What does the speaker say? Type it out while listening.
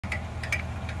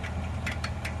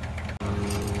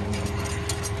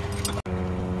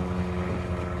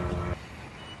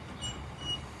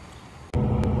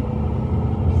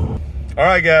All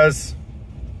right, guys,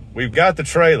 we've got the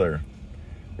trailer.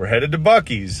 We're headed to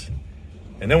Buc-ee's,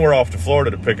 and then we're off to Florida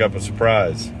to pick up a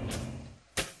surprise.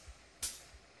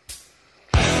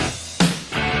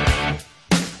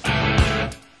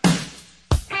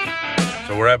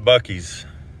 So we're at Buc-ee's,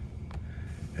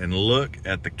 and look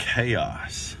at the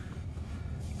chaos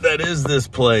that is this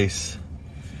place.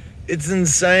 It's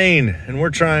insane, and we're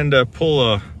trying to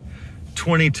pull a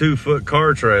 22-foot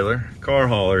car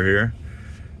hauler here.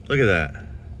 Look at that.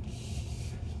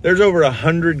 There's over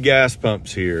 100 gas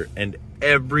pumps here, and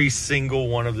every single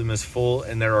one of them is full,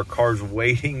 and there are cars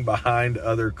waiting behind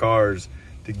other cars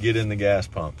to get in the gas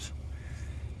pumps.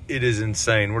 It is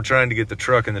insane. We're trying to get the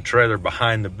truck and the trailer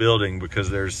behind the building because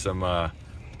there's some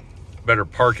better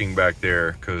parking back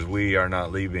there, because we are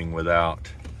not leaving without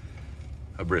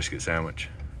a brisket sandwich.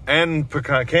 And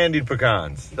candied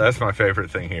pecans. That's my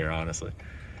favorite thing here, honestly.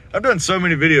 I've done so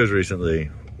many videos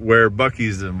recently where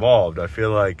Buc-ee's is involved. I feel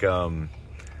like I'm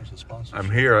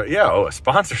here. Yeah, a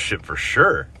sponsorship for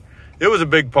sure. It was a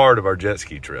big part of our jet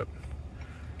ski trip.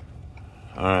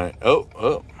 All right.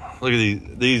 Oh, look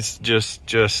at these just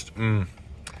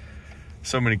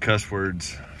so many cuss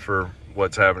words for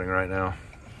what's happening right now.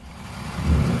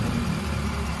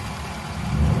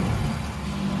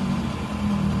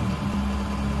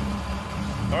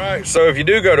 All right, so if you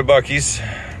do go to Buc-ee's,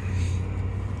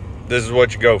 this is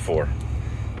what you go for.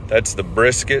 That's the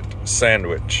brisket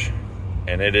sandwich.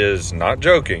 And it is, not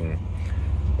joking,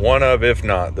 one of, if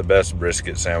not, the best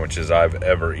brisket sandwiches I've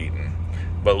ever eaten.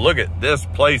 But look at this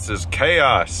place is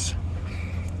chaos.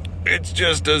 It's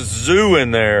just a zoo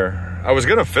in there. I was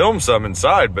gonna film some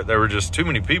inside, but there were just too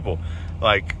many people.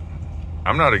 Like,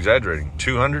 I'm not exaggerating,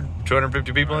 200,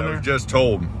 250 people in there? I was just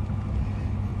told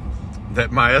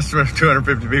that my estimate of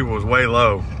 250 people was way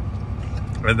low,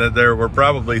 and that there were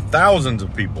probably thousands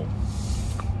of people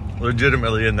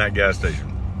legitimately in that gas station.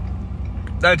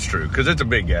 That's true, because it's a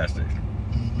big gas station.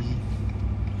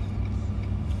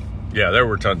 Yeah, there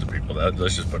were tons of people.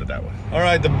 Let's just put it that way. All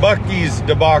right, the Buc-ee's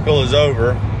debacle is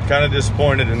over. Kind of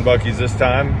disappointed in Buc-ee's this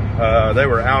time. They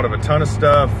were out of a ton of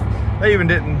stuff. They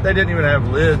didn't even have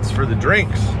lids for the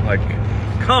drinks. Like,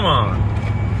 come on.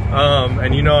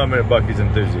 And you know I'm a Buc-ee's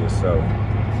enthusiast, so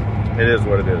it is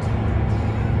what it is.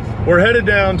 We're headed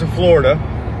down to Florida,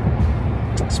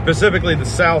 specifically the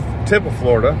south tip of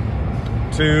Florida,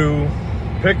 to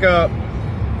pick up,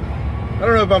 I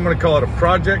don't know if I'm gonna call it a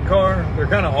project car. They're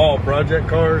kind of all project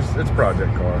cars. It's a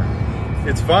project car.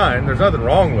 It's fine, there's nothing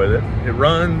wrong with it. It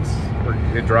runs,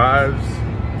 it drives,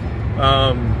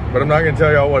 but I'm not gonna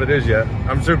tell y'all what it is yet.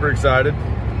 I'm super excited.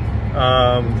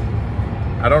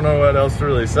 I don't know what else to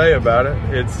really say about it.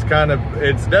 It's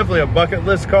definitely a bucket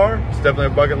list car. It's definitely a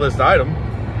bucket list item.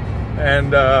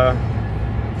 And,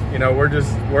 you know,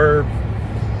 we're,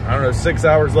 I don't know, 6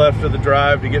 hours left of the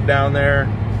drive to get down there.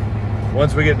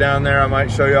 Once we get down there, I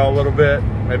might show y'all a little bit,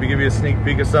 maybe give you a sneak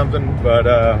peek of something, but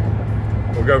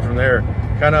we'll go from there.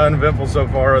 Kind of uneventful so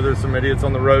far. There's some idiots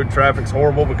on the road. Traffic's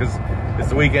horrible because it's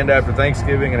the weekend after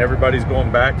Thanksgiving and everybody's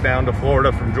going back down to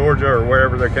Florida from Georgia or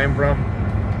wherever they came from.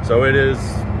 So it is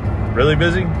really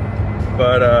busy,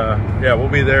 but yeah, we'll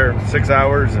be there 6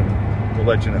 hours and we'll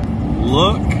let you know.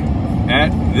 Look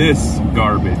at this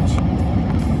garbage.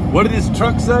 What did this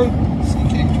truck say?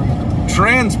 CK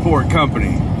Transport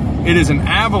Company. It is an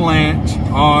Avalanche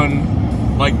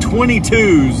on like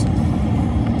 22s,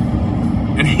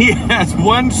 and he has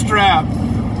one strap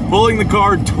pulling the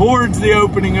car towards the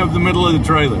opening of the middle of the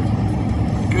trailer.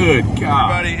 Good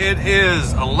God. Everybody, it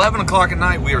is 11 o'clock at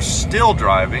night. We are still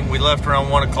driving. We left around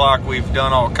 1 o'clock. We've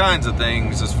done all kinds of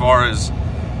things as far as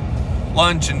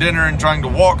lunch and dinner and trying to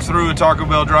walk through a Taco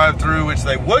Bell drive-thru, which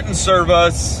they wouldn't serve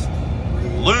us.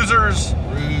 Losers.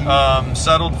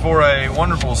 Settled for a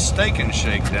wonderful steak and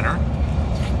shake dinner.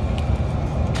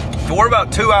 So we're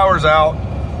about 2 hours out.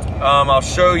 I'll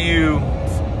show you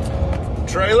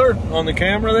trailer on the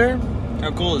camera there.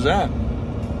 How cool is that?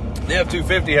 The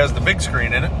F-250 has the big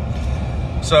screen in it.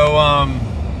 So,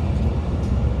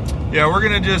 yeah, we're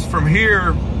gonna just, from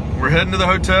here, we're heading to the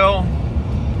hotel.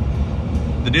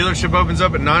 The dealership opens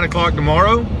up at 9 o'clock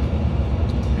tomorrow,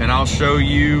 and I'll show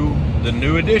you the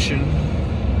new addition,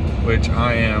 which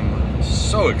I am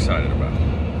so excited about.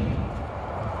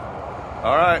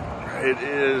 All right, it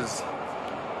is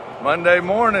Monday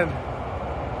morning.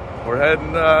 We're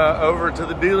heading over to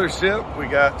the dealership. We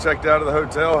got checked out of the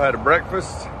hotel, had a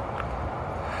breakfast.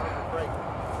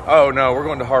 Oh no, we're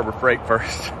going to Harbor Freight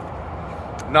first.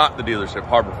 Not the dealership,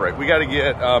 Harbor Freight. We got to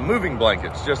get moving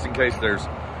blankets just in case there's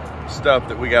stuff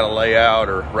that we got to lay out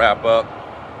or wrap up.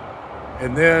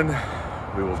 And then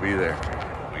we will be there.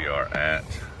 We are at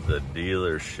the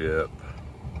dealership.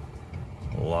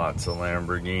 Lots of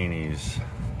Lamborghinis.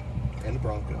 And a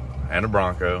Bronco. And a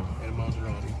Bronco. And a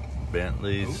Maserati.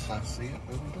 Bentleys. Oh, I see it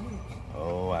every day.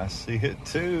 Oh, I see it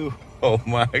too. Oh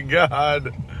my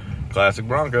God. Classic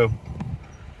Bronco.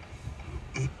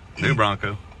 New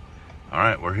Bronco. All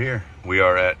right, we're here. We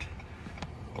are at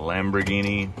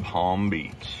Lamborghini Palm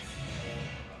Beach.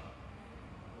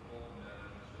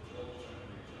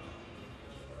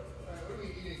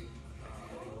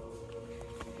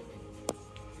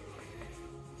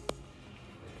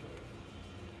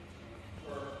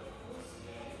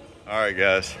 All right,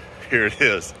 guys, here it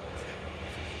is.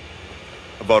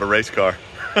 I bought a race car.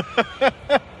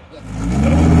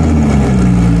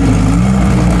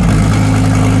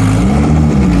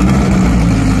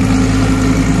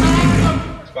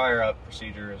 Fire up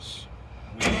procedure is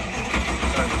we turn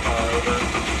the car over,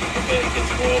 it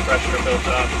gets oil pressure built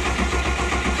up.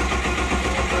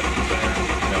 Oil pressure's there.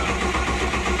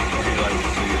 What do you like to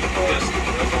see as far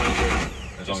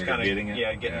Just as long as you're getting it?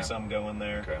 Yeah, getting some going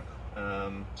there. Okay.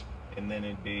 And then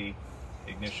it'd be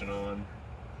ignition on.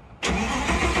 It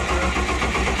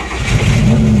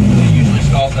usually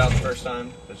stalls out the first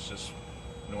time. It's just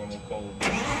normal cold. On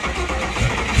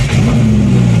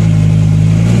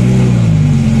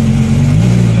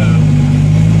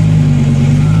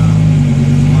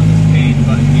this main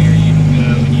button here, you can go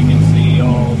and you can see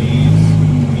all these,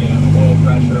 oil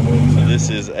pressure, oil temp. This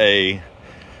is a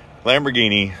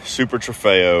Lamborghini Super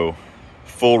Trofeo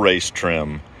full race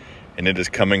trim, and it is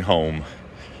coming home.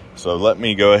 So let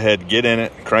me go ahead, get in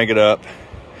it, crank it up,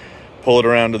 pull it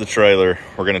around to the trailer.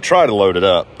 We're gonna try to load it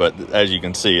up, but as you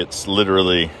can see, it's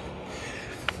literally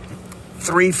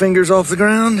 3 fingers off the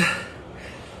ground.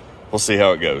 We'll see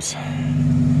how it goes.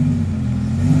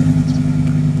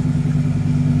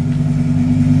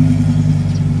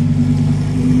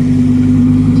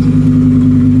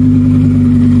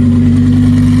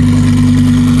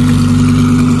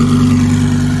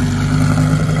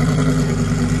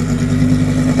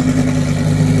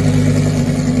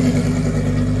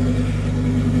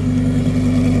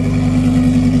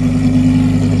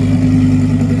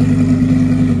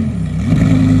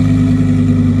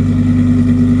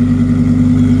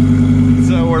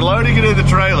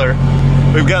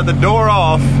 We've got the door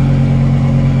off.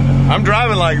 I'm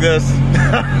driving like this. All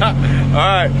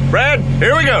right, Brad,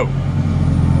 here we go.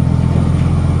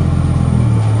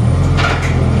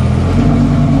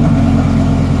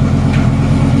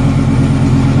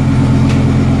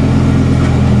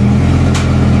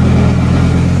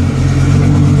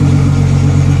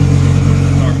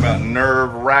 Talk about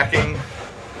nerve-wracking.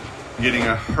 Getting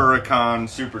a Huracan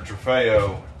Super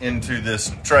Trofeo into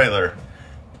this trailer.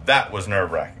 That was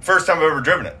nerve-wracking. First time I've ever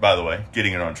driven it, by the way.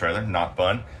 Getting it on trailer, not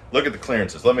fun. Look at the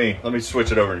clearances. Let me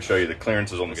switch it over and show you the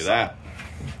clearances on the that.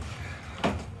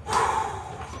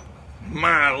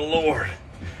 My Lord.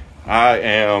 I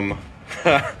am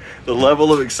the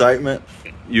level of excitement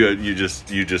you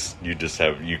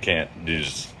can't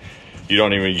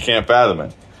fathom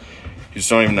it. You just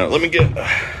don't even know. Let me get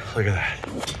look at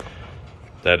that.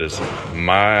 That is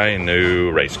my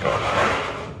new race car.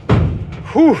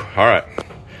 Whew. All right.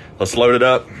 Let's load it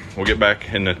up. We'll get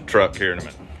back in the truck here in a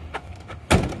minute.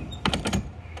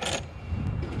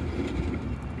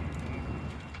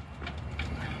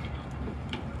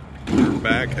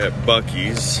 Back at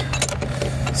Buc-ee's.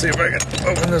 See if I can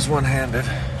open this one-handed.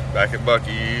 Back at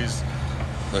Buc-ee's.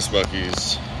 This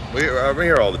Buc-ee's. I'm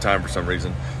here all the time for some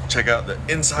reason. Check out the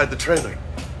inside the trailer.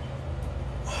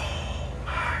 Oh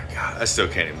my God. I still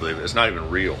can't even believe it. It's not even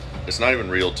real. It's not even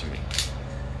real to me.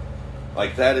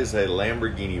 Like, that is a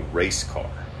Lamborghini race car,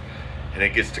 and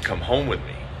it gets to come home with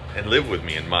me and live with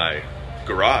me in my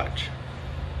garage.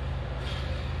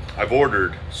 I've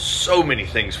ordered so many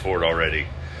things for it already.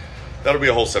 That'll be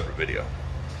a whole separate video.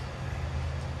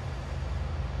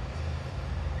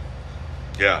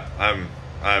 Yeah,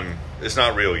 it's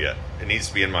not real yet. It needs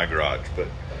to be in my garage, but.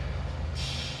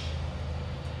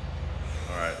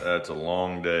 All right, that's a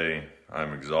long day.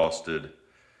 I'm exhausted.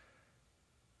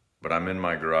 But I'm in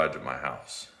my garage at my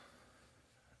house.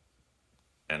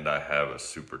 And I have a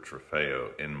Super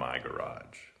Trofeo in my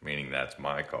garage, meaning that's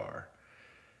my car.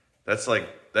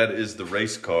 That is the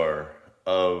race car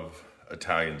of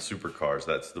Italian supercars.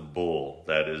 That's the bull.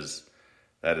 That is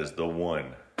the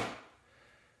one.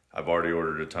 I've already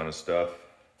ordered a ton of stuff.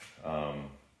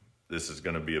 This is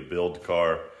gonna be a build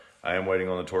car. I am waiting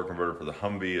on the torque converter for the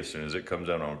Humvee. As soon as it comes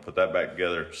out, I'm gonna put that back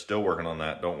together. Still working on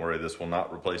that. Don't worry, this will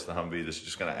not replace the Humvee. This is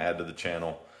just gonna add to the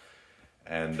channel.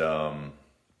 And I'm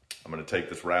gonna take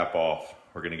this wrap off.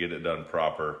 We're gonna get it done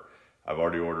proper. I've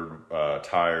already ordered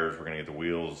tires. We're gonna get the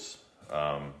wheels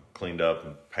cleaned up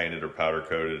and painted or powder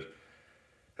coated.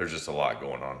 there's just a lot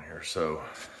going on here. So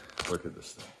look at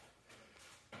this thing.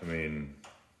 I mean,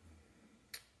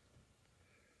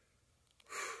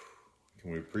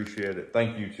 can we appreciate it?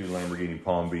 Thank you to Lamborghini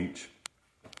Palm Beach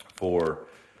for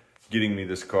getting me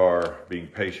this car, being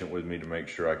patient with me to make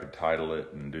sure I could title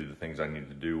it and do the things I need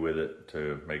to do with it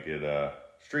to make it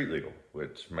street legal,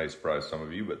 which may surprise some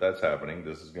of you, but that's happening.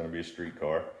 This is gonna be a street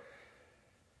car.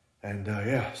 And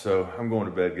yeah, so I'm going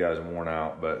to bed, guys. I'm worn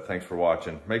out, but thanks for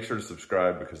watching. Make sure to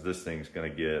subscribe because this one's gonna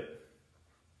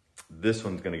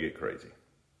get crazy.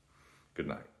 Good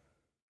night.